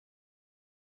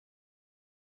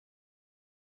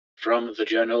From the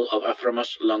Journal of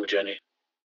Aframus Longjourney,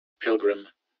 Pilgrim,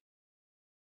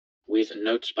 with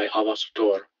notes by Avos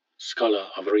Tor, scholar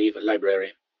of Reeve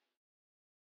Library.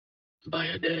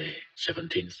 Byrday,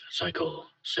 17th cycle,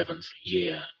 7th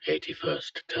year,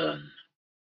 81st turn.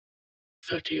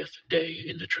 30th day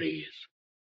in the trees.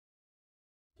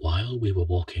 While we were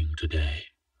walking today,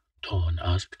 Torn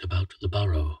asked about the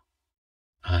burrow.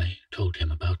 I told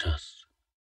him about us.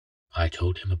 I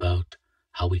told him about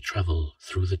how we travel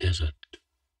through the desert,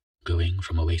 going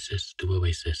from oasis to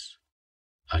oasis.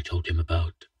 I told him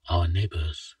about our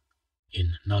neighbors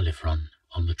in Nalifron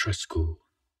on the Trescu.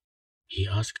 He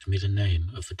asked me the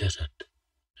name of the desert,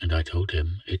 and I told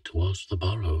him it was the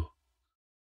burrow.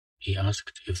 He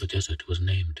asked if the desert was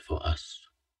named for us.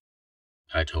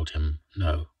 I told him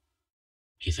no.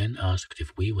 He then asked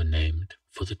if we were named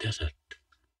for the desert.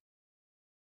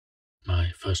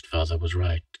 My first father was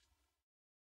right.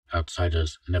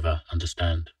 Outsiders never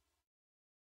understand.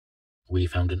 We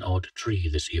found an odd tree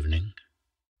this evening,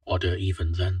 odder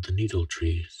even than the needle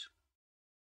trees.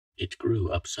 It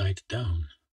grew upside down.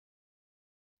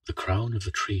 The crown of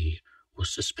the tree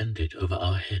was suspended over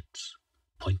our heads,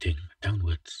 pointing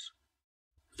downwards.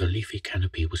 The leafy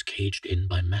canopy was caged in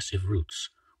by massive roots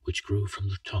which grew from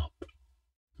the top,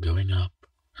 going up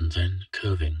and then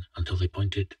curving until they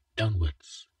pointed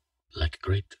downwards, like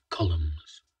great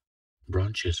columns.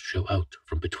 Branches show out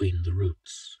from between the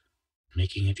roots,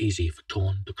 making it easy for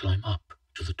Torn to climb up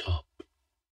to the top.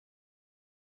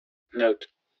 Note: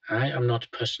 I am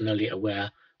not personally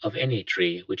aware of any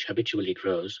tree which habitually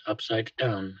grows upside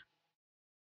down.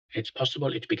 It's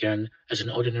possible it began as an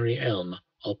ordinary elm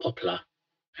or poplar,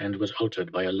 and was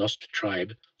altered by a lost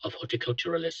tribe of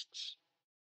horticulturalists.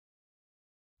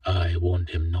 I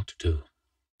warned him not to,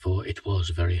 for it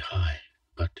was very high,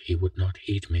 but he would not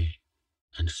heed me,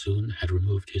 and soon had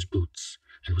removed his boots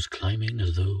and was climbing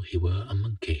as though he were a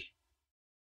monkey.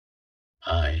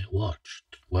 I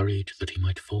watched, worried that he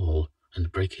might fall and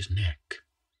break his neck,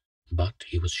 but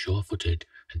he was sure-footed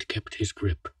and kept his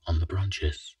grip on the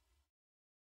branches.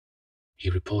 He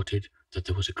reported that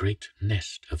there was a great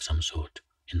nest of some sort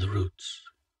in the roots.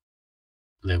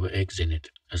 There were eggs in it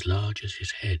as large as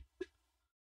his head,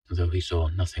 though he saw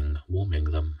nothing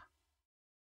warming them.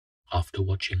 After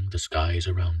watching the skies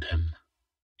around him,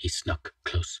 he snuck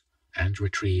close and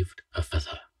retrieved a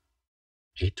feather.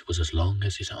 It was as long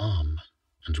as his arm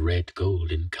and red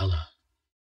gold in color.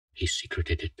 He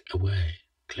secreted it away,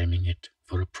 claiming it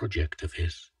for a project of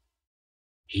his.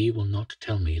 He will not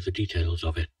tell me the details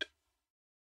of it.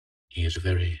 He is a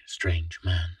very strange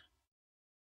man.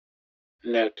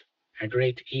 Note: a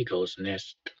great eagle's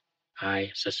nest,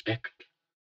 I suspect.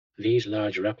 These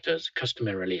large raptors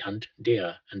customarily hunt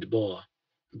deer and boar,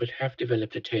 but have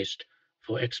developed a taste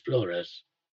for explorers.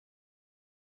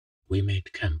 We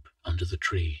made camp under the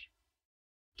tree.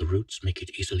 The roots make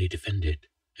it easily defended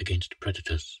against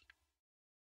predators.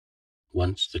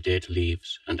 Once the dead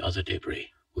leaves and other debris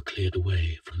were cleared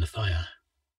away from the fire,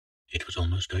 it was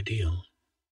almost ideal.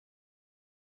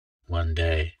 One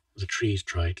day, the trees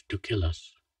tried to kill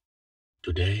us.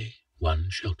 Today, one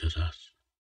shelters us.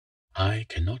 I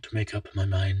cannot make up my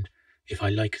mind if I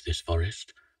like this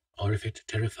forest or if it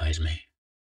terrifies me.